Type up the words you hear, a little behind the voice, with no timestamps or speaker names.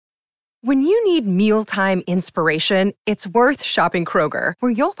When you need mealtime inspiration, it's worth shopping Kroger,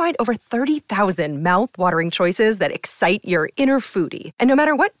 where you'll find over 30,000 mouth-watering choices that excite your inner foodie. And no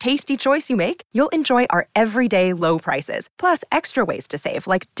matter what tasty choice you make, you'll enjoy our everyday low prices, plus extra ways to save,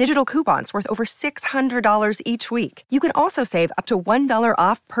 like digital coupons worth over $600 each week. You can also save up to $1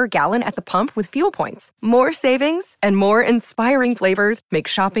 off per gallon at the pump with fuel points. More savings and more inspiring flavors make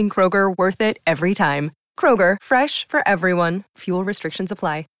shopping Kroger worth it every time. Kroger, fresh for everyone. Fuel restrictions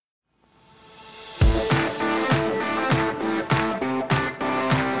apply.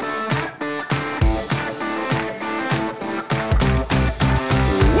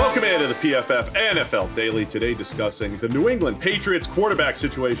 To the PFF NFL Daily today, discussing the New England Patriots quarterback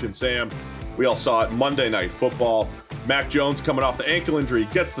situation. Sam, we all saw it Monday Night Football. Mac Jones coming off the ankle injury,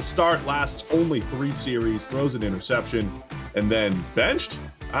 gets the start, lasts only 3 series, throws an interception, and then benched?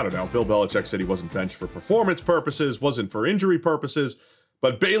 I don't know. Bill Belichick said he wasn't benched for performance purposes, wasn't for injury purposes,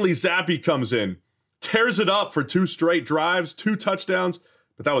 but Bailey Zappi comes in, tears it up for 2 straight drives, 2 touchdowns,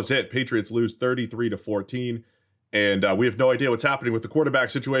 but that was it. Patriots lose 33-14. And we have no idea what's happening with the quarterback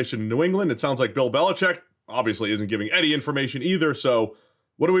situation in New England. It sounds like Bill Belichick obviously isn't giving any information either. So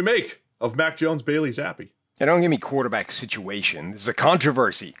what do we make of Mac Jones, Bailey Zappi? Yeah, don't give me quarterback situation. This is a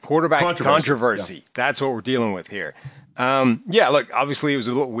controversy. Quarterback controversy. Yeah. That's what we're dealing with here. Look, obviously it was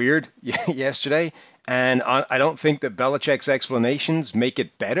a little weird yesterday. And I don't think that Belichick's explanations make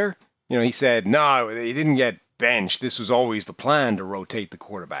it better. You know, he said, no, he didn't get benched. This was always the plan to rotate the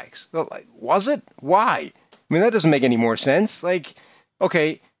quarterbacks. Well, was it? Why? I mean, that doesn't make any more sense. Like,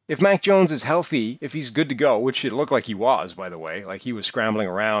 okay, if Mac Jones is healthy, if he's good to go, which it looked like he was, by the way, like he was scrambling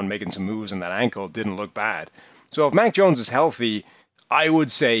around, making some moves, and that ankle didn't look bad. So if Mac Jones is healthy, I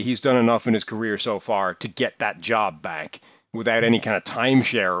would say he's done enough in his career so far to get that job back without any kind of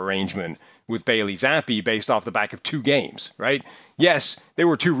timeshare arrangement with Bailey Zappi based off the back of 2 games, right? Yes, they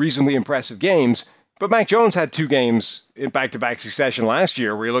were 2 reasonably impressive games, but Mac Jones had 2 games in back-to-back succession last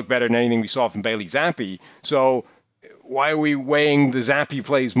year where he looked better than anything we saw from Bailey Zappi. So why are we weighing the Zappi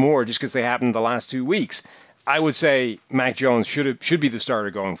plays more just because they happened the last 2 weeks? I would say Mac Jones should be the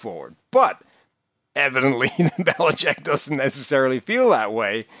starter going forward. But evidently, Belichick doesn't necessarily feel that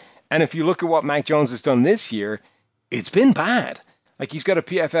way. And if you look at what Mac Jones has done this year, it's been bad. Like, he's got a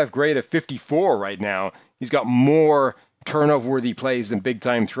PFF grade of 54 right now. He's got more turnover-worthy plays than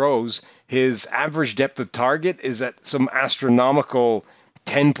big-time throws. His average depth of target is at some astronomical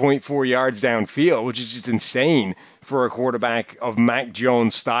 10.4 yards downfield, which is just insane for a quarterback of Mac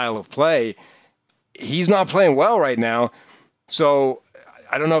Jones' style of play. He's not playing well right now, so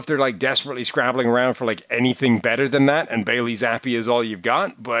I don't know if they're like desperately scrabbling around for like anything better than that, and Bailey Zappi is all you've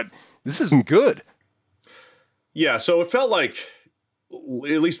got, but this isn't good. Yeah, so it felt like,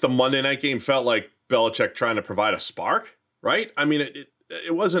 at least the Monday night game felt like Belichick trying to provide a spark, right? I mean,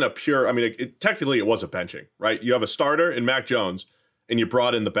 it wasn't a pure, I mean, technically it was a benching, right? You have a starter in Mac Jones, and you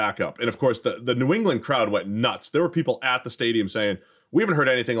brought in the backup. And of course, the New England crowd went nuts. There were people at the stadium saying, we haven't heard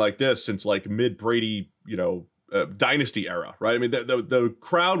anything like this since like mid-Brady, dynasty era, right? I mean, the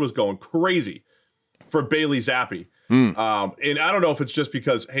crowd was going crazy for Bailey Zappi. And I don't know if it's just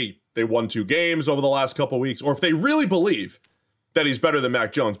because, hey, they won 2 games over the last couple of weeks, or if they really believe that he's better than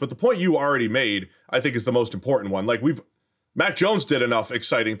Mac Jones. But the point you already made, I think, is the most important one. Like, Mac Jones did enough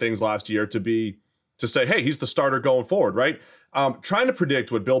exciting things last year to say, hey, he's the starter going forward, right? Trying to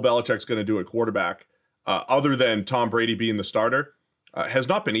predict what Bill Belichick's going to do at quarterback, other than Tom Brady being the starter, has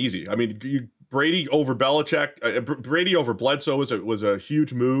not been easy. I mean, Brady over Belichick, Brady over Bledsoe was a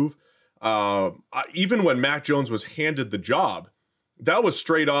huge move. Even when Mac Jones was handed the job, that was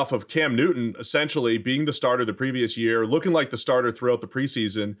straight off of Cam Newton essentially being the starter the previous year, looking like the starter throughout the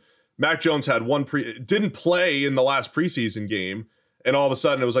preseason. Mac Jones had didn't play in the last preseason game, and all of a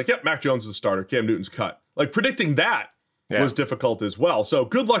sudden it was like, yep, Mac Jones is the starter, Cam Newton's cut. Like, predicting that was difficult as well. So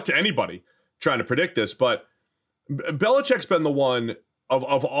good luck to anybody trying to predict this, but Belichick's been the one of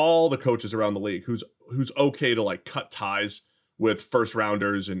all the coaches around the league who's okay to like cut ties with first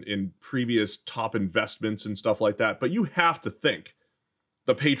rounders and in previous top investments and stuff like that. But you have to think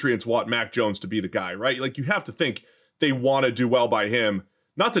the Patriots want Mac Jones to be the guy, right? Like, you have to think they want to do well by him,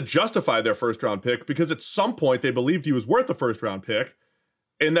 not to justify their first round pick, because at some point they believed he was worth the first round pick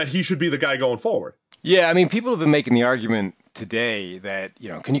and that he should be the guy going forward. Yeah, I mean, people have been making the argument today that,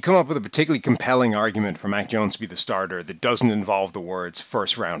 can you come up with a particularly compelling argument for Mac Jones to be the starter that doesn't involve the words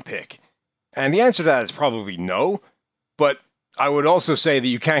first round pick? And the answer to that is probably no, but I would also say that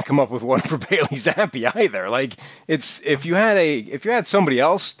you can't come up with one for Bailey Zappi either. Like, if you had somebody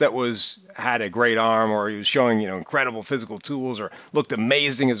else that had a great arm, or he was showing, incredible physical tools, or looked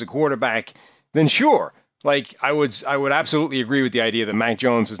amazing as a quarterback, then sure. Like, I would absolutely agree with the idea that Mac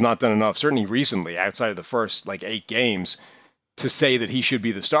Jones has not done enough, certainly recently, outside of the first 8 games, to say that he should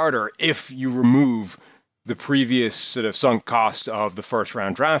be the starter if you remove the previous sort of sunk cost of the first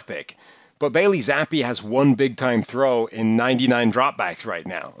round draft pick. But Bailey Zappi has one big time throw in 99 dropbacks right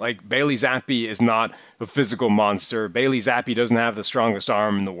now. Like, Bailey Zappi is not a physical monster. Bailey Zappi doesn't have the strongest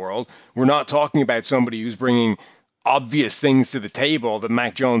arm in the world. We're not talking about somebody who's bringing obvious things to the table that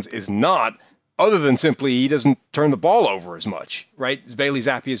Mac Jones is not, other than simply he doesn't turn the ball over as much, right? Bailey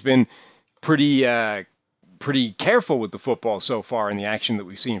Zappi has been pretty careful with the football so far in the action that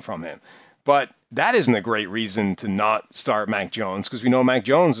we've seen from him. But that isn't a great reason to not start Mac Jones, because we know Mac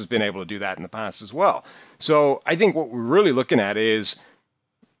Jones has been able to do that in the past as well. So I think what we're really looking at is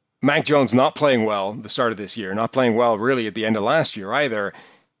Mac Jones not playing well the start of this year, not playing well really at the end of last year either.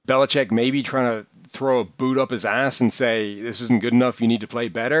 Belichick maybe trying to throw a boot up his ass and say, this isn't good enough, you need to play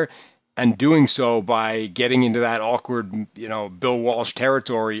better. And doing so by getting into that awkward, Bill Walsh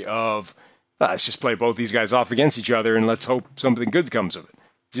territory of, let's just play both these guys off against each other and let's hope something good comes of it.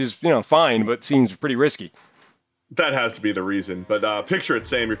 Which is, fine, but seems pretty risky. That has to be the reason. But picture it,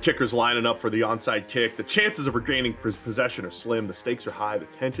 Sam. Your kicker's lining up for the onside kick. The chances of regaining possession are slim. The stakes are high. The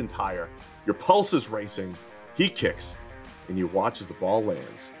tension's higher. Your pulse is racing. He kicks, and you watch as the ball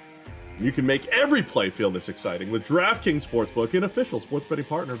lands. You can make every play feel this exciting with DraftKings Sportsbook, an official sports betting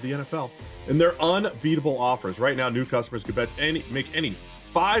partner of the NFL. And their unbeatable offers. Right now, new customers can make any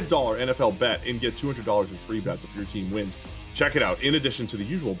 $5 NFL bet and get $200 in free bets if your team wins. Check it out. In addition to the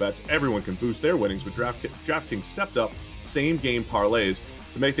usual bets, everyone can boost their winnings with DraftKings stepped up same game parlays.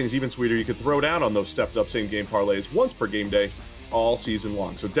 To make things even sweeter, you can throw down on those stepped up same game parlays once per game day all season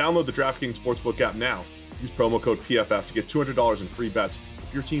long. So download the DraftKings Sportsbook app now. Use promo code PFF to get $200 in free bets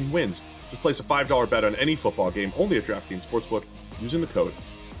if your team wins. Just place a $5 bet on any football game only at DraftKings Sportsbook using the code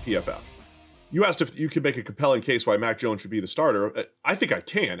PFF. You asked if you could make a compelling case why Mac Jones should be the starter. I think I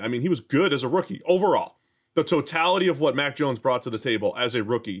can. I mean, he was good as a rookie overall. The totality of what Mac Jones brought to the table as a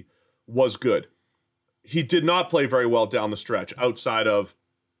rookie was good. He did not play very well down the stretch outside of,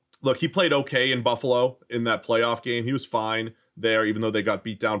 look, he played okay in Buffalo in that playoff game. He was fine there, even though they got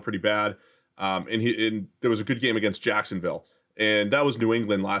beat down pretty bad. And there was a good game against Jacksonville. And that was New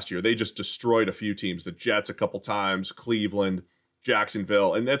England last year. They just destroyed a few teams, the Jets a couple times, Cleveland,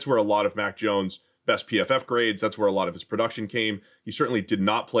 Jacksonville. And that's where a lot of Mac Jones' best PFF grades, that's where a lot of his production came. He certainly did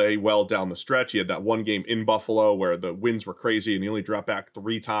not play well down the stretch. He had that one game in Buffalo where the winds were crazy and he only dropped back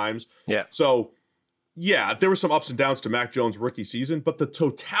 3 times. Yeah. So, yeah, there were some ups and downs to Mac Jones' rookie season, but the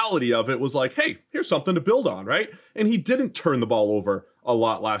totality of it was like, hey, here's something to build on, right? And he didn't turn the ball over a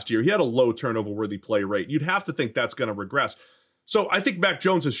lot last year. He had a low turnover-worthy play rate. You'd have to think that's going to regress. So I think Mac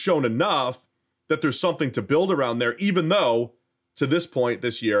Jones has shown enough that there's something to build around there, even though to this point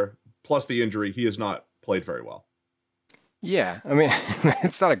this year, plus the injury, he has not played very well. Yeah, I mean,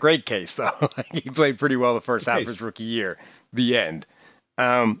 it's not a great case, though. He played pretty well the first half of his rookie year, the end.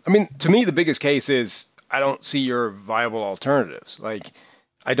 I mean, to me, the biggest case is I don't see your viable alternatives.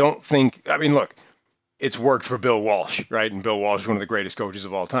 I don't think, look, it's worked for Bill Walsh, right? And Bill Walsh is one of the greatest coaches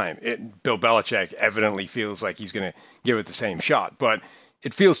of all time. Bill Belichick evidently feels like he's going to give it the same shot. But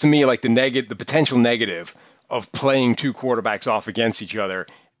it feels to me like the potential negative of playing 2 quarterbacks off against each other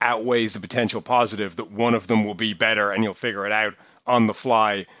outweighs the potential positive that one of them will be better and you'll figure it out on the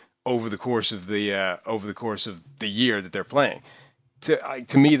fly over the course of the year that they're playing.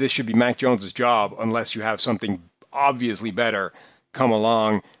 To me, this should be Mac Jones' job unless you have something obviously better come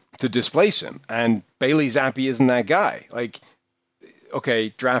along to displace him. And Bailey Zappi isn't that guy. Okay,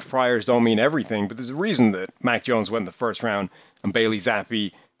 draft priors don't mean everything, but there's a reason that Mac Jones went in the first round and Bailey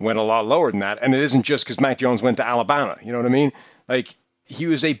Zappi went a lot lower than that. And it isn't just because Mac Jones went to Alabama. You know what I mean? He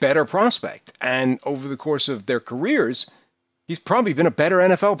was a better prospect. And over the course of their careers, he's probably been a better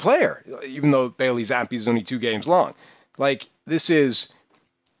NFL player, even though Bailey Zappi is only 2 games long. This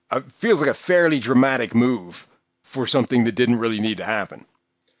feels like a fairly dramatic move for something that didn't really need to happen.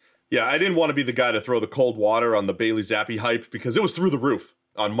 Yeah, I didn't want to be the guy to throw the cold water on the Bailey Zappi hype because it was through the roof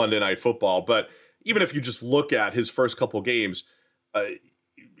on Monday Night Football. But even if you just look at his first couple games,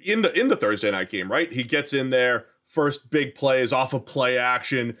 in the Thursday night game, right? He gets in there, first big play is off of play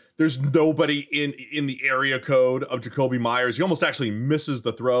action. There's nobody in the area code of Jakobi Meyers. He almost actually misses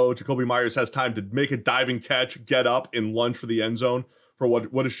the throw. Jakobi Meyers has time to make a diving catch, get up, and lunge for the end zone for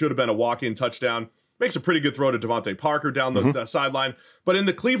what should have been a walk-in touchdown. Makes a pretty good throw to Devontae Parker down the sideline. But in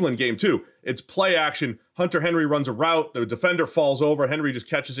the Cleveland game, too, it's play action. Hunter Henry runs a route. The defender falls over. Henry just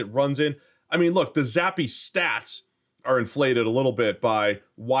catches it, runs in. I mean, look, the Zappi stats are inflated a little bit by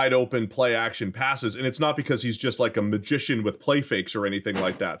wide open play action passes. And it's not because he's just like a magician with play fakes or anything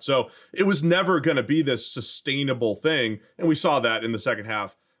like that. So it was never going to be this sustainable thing. And we saw that in the second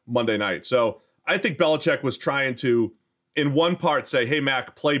half Monday night. So I think Belichick was trying to, in one part, say, hey,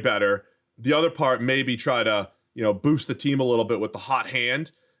 Mac, play better. The other part, maybe try to, boost the team a little bit with the hot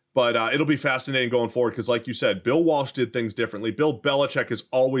hand. But it'll be fascinating going forward because, like you said, Bill Walsh did things differently. Bill Belichick has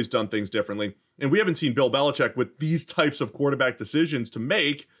always done things differently. And we haven't seen Bill Belichick with these types of quarterback decisions to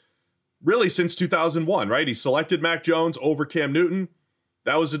make really since 2001, right? He selected Mac Jones over Cam Newton.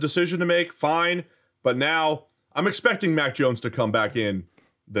 That was a decision to make, fine. But now I'm expecting Mac Jones to come back in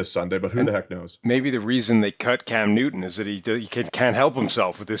this Sunday, but who the heck knows? Maybe the reason they cut Cam Newton is that he can't help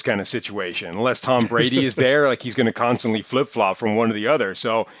himself with this kind of situation. Unless Tom Brady is there, like he's going to constantly flip-flop from one to the other.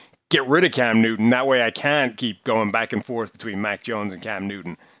 So get rid of Cam Newton. That way I can't keep going back and forth between Mac Jones and Cam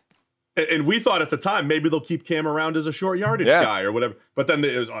Newton. And we thought at the time, maybe they'll keep Cam around as a short yardage guy or whatever. But then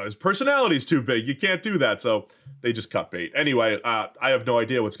his personality's too big. You can't do that. So they just cut bait. Anyway, I have no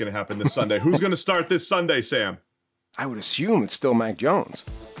idea what's going to happen this Sunday. Who's going to start this Sunday, Sam? I would assume it's still Mac Jones.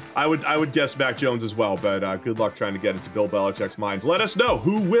 I would guess Mac Jones as well, but good luck trying to get into Bill Belichick's mind. Let us know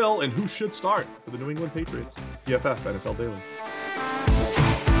who will and who should start for the New England Patriots. PFF NFL Daily.